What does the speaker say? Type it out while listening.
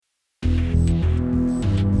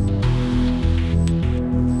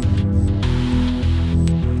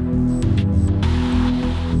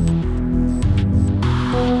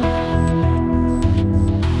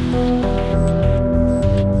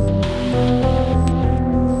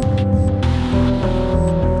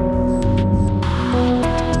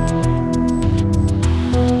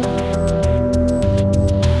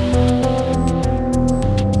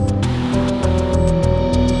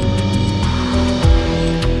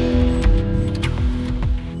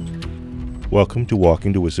Welcome to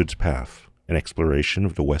Walking the Wizard's Path, an exploration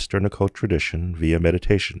of the Western occult tradition via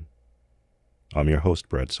meditation. I'm your host,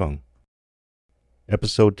 Brad Sung.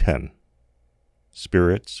 Episode 10.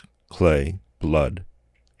 Spirits, Clay, Blood,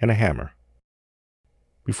 and a Hammer.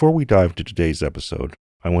 Before we dive into today's episode,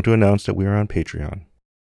 I want to announce that we are on Patreon.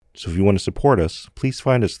 So if you want to support us, please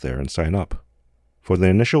find us there and sign up. For the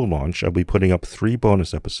initial launch, I'll be putting up 3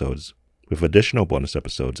 bonus episodes, with additional bonus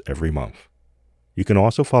episodes every month. You can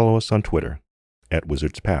also follow us on Twitter,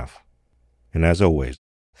 @WizardsPath. And as always,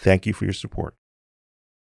 thank you for your support.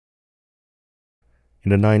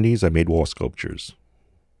 In the 90s, I made wall sculptures.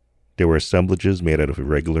 They were assemblages made out of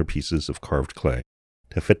irregular pieces of carved clay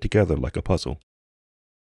that fit together like a puzzle.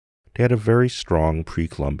 They had a very strong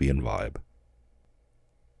pre-Columbian vibe.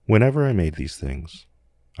 Whenever I made these things,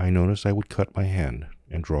 I noticed I would cut my hand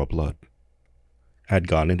and draw blood. I'd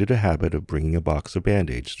gotten into the habit of bringing a box of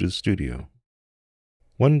Band-Aids to the studio.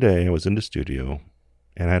 One day I was in the studio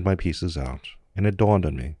and I had my pieces out, and it dawned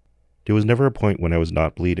on me. There was never a point when I was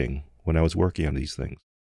not bleeding when I was working on these things.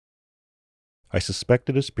 I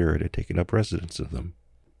suspected a spirit had taken up residence in them.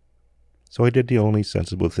 So I did the only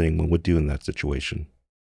sensible thing one would do in that situation.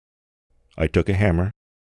 I took a hammer,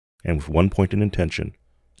 and with one point in intention,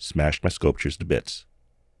 smashed my sculptures to bits.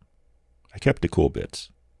 I kept the cool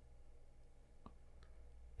bits.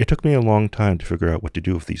 It took me a long time to figure out what to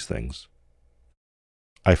do with these things.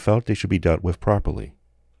 I felt they should be dealt with properly,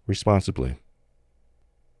 responsibly.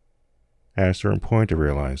 At a certain point I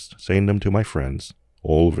realized saying them to my friends,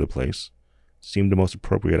 all over the place, seemed the most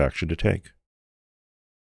appropriate action to take.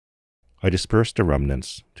 I dispersed the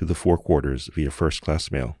remnants to the 4 quarters via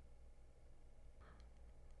first-class mail.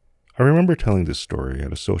 I remember telling this story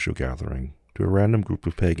at a social gathering to a random group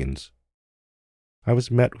of pagans. I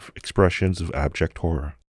was met with expressions of abject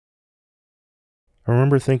horror. I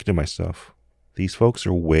remember thinking to myself, these folks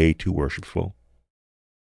are way too worshipful.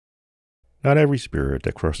 Not every spirit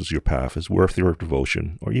that crosses your path is worth your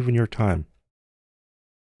devotion or even your time.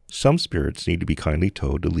 Some spirits need to be kindly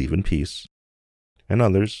told to leave in peace, and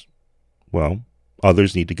others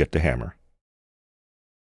need to get the hammer.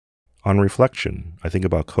 On reflection, I think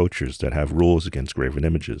about cultures that have rules against graven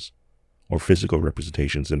images or physical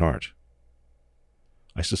representations in art.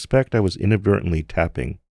 I suspect I was inadvertently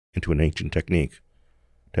tapping into an ancient technique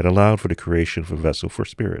that allowed for the creation of a vessel for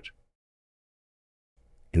spirit.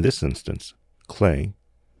 In this instance, clay,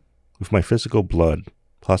 with my physical blood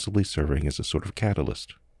possibly serving as a sort of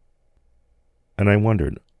catalyst. And I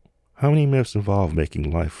wondered, how many myths involve making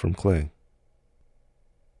life from clay?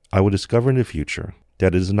 I would discover in the future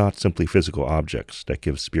that it is not simply physical objects that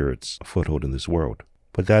give spirits a foothold in this world,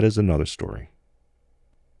 but that is another story.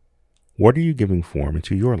 What are you giving form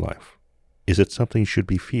into your life? Is it something you should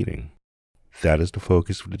be feeding? That is the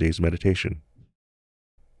focus of today's meditation.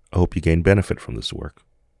 I hope you gain benefit from this work.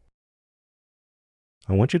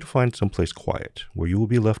 I want you to find someplace quiet where you will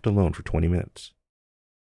be left alone for 20 minutes.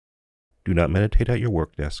 Do not meditate at your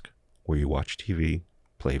work desk, where you watch TV,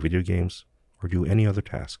 play video games, or do any other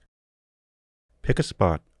task. Pick a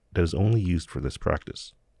spot that is only used for this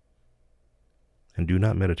practice. And do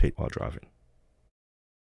not meditate while driving.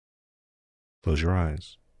 Close your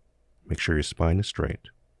eyes. Make sure your spine is straight.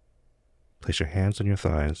 Place your hands on your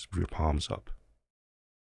thighs with your palms up.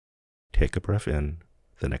 Take a breath in,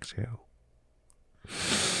 then exhale.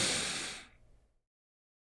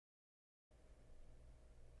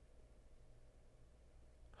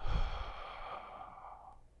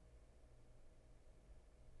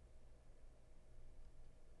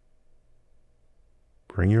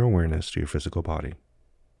 Bring your awareness to your physical body.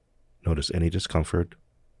 Notice any discomfort,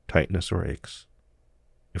 tightness, or aches.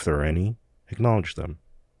 If there are any, acknowledge them.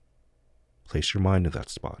 Place your mind in that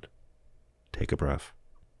spot. Take a breath,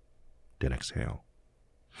 then exhale.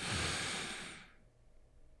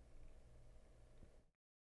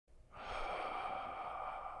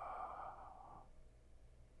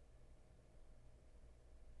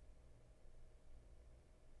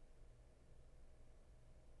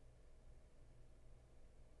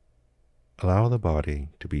 Allow the body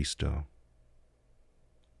to be still.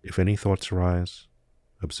 If any thoughts arise,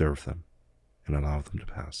 observe them and allow them to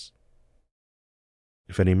pass.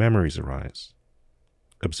 If any memories arise,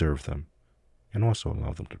 observe them and also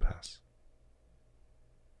allow them to pass.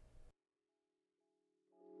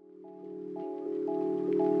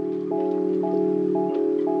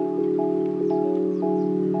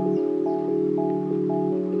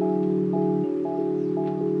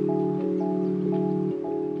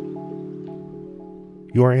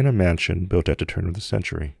 You are in a mansion built at the turn of the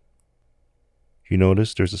century. You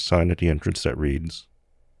notice there's a sign at the entrance that reads,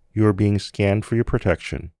 "You are being scanned for your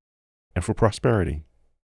protection and for prosperity."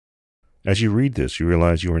 As you read this, you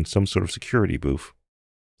realize you are in some sort of security booth.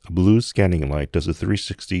 A blue scanning light does a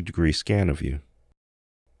 360-degree scan of you.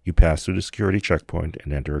 You pass through the security checkpoint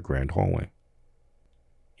and enter a grand hallway.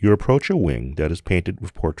 You approach a wing that is painted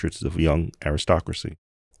with portraits of young aristocracy.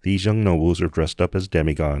 These young nobles are dressed up as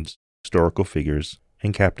demigods, historical figures,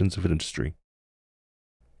 and captains of industry.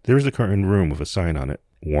 There is a curtained room with a sign on it,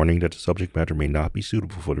 warning that the subject matter may not be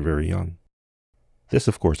suitable for the very young. This,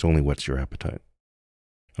 of course, only whets your appetite.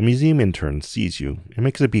 A museum intern sees you and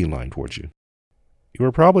makes a beeline towards you. You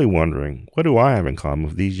are probably wondering, what do I have in common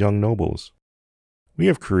with these young nobles? We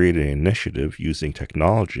have created an initiative using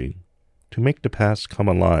technology to make the past come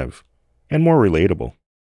alive and more relatable.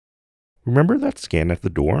 Remember that scan at the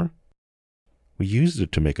door? We used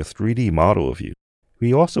it to make a 3D model of you.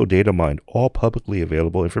 We also data mined all publicly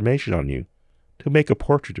available information on you to make a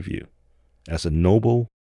portrait of you as a noble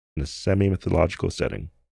in a semi-mythological setting.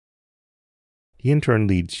 The intern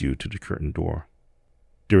leads you to the curtained door.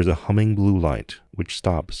 There is a humming blue light which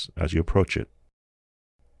stops as you approach it.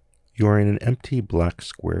 You are in an empty black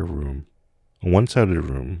square room. On one side of the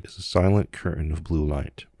room is a silent curtain of blue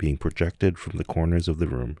light being projected from the corners of the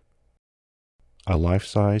room. A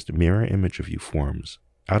life-sized mirror image of you forms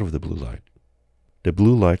out of the blue light. The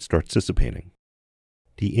blue light starts dissipating.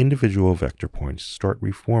 The individual vector points start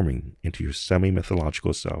reforming into your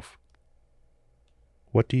semi-mythological self.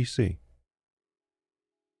 What do you see?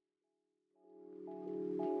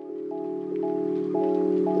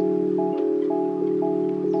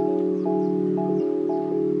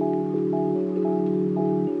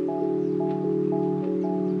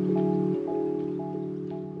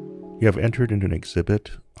 You have entered into an exhibit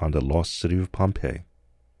on the lost city of Pompeii.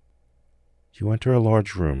 You enter a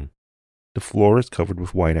large room. The floor is covered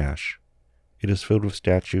with white ash. It is filled with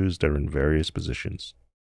statues that are in various positions.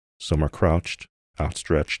 Some are crouched,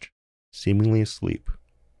 outstretched, seemingly asleep.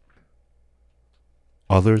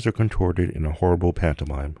 Others are contorted in a horrible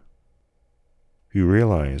pantomime. You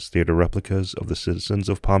realize they are the replicas of the citizens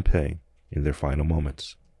of Pompeii in their final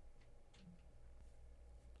moments.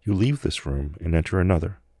 You leave this room and enter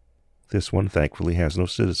another. This one thankfully has no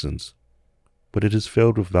citizens, but it is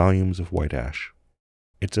filled with volumes of white ash.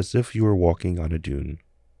 It's as if you are walking on a dune.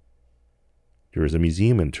 There is a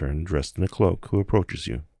museum intern dressed in a cloak who approaches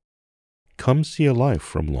you. Come see a life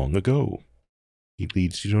from long ago. He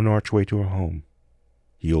leads you to an archway to a home.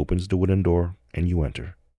 He opens the wooden door and you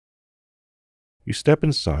enter. You step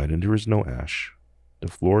inside and there is no ash. The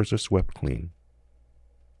floors are swept clean.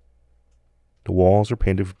 The walls are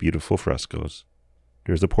painted with beautiful frescoes.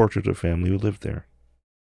 There is a portrait of a family who lived there.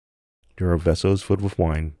 There are vessels filled with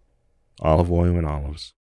wine, olive oil, and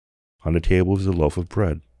olives. On the table is a loaf of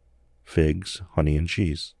bread, figs, honey, and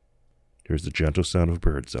cheese. There is the gentle sound of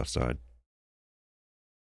birds outside.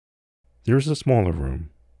 There is a smaller room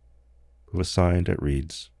with a sign that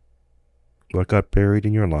reads, "What got buried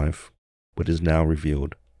in your life, but is now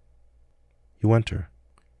revealed." You enter.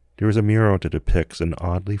 There is a mural that depicts an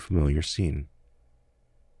oddly familiar scene.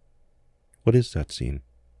 What is that scene?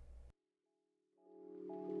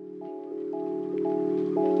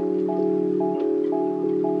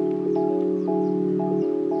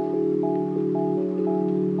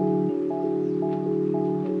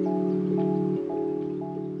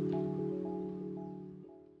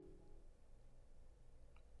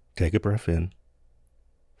 Take a breath in,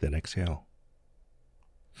 then exhale.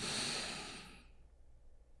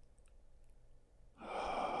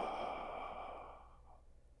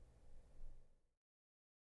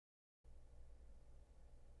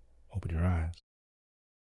 Open your eyes.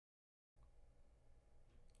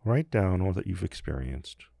 Write down all that you've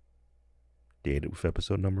experienced. Date it with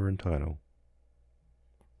episode number and title.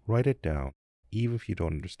 Write it down, even if you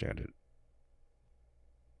don't understand it.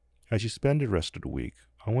 As you spend the rest of the week,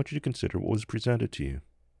 I want you to consider what was presented to you.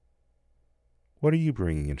 What are you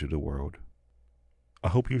bringing into the world? I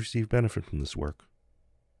hope you receive benefit from this work.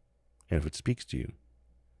 And if it speaks to you,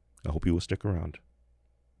 I hope you will stick around.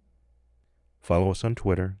 Follow us on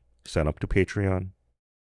Twitter, sign up to Patreon,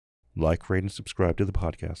 like, rate, and subscribe to the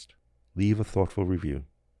podcast. Leave a thoughtful review.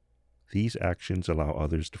 These actions allow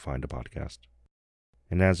others to find the podcast.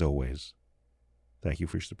 And as always, thank you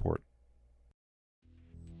for your support.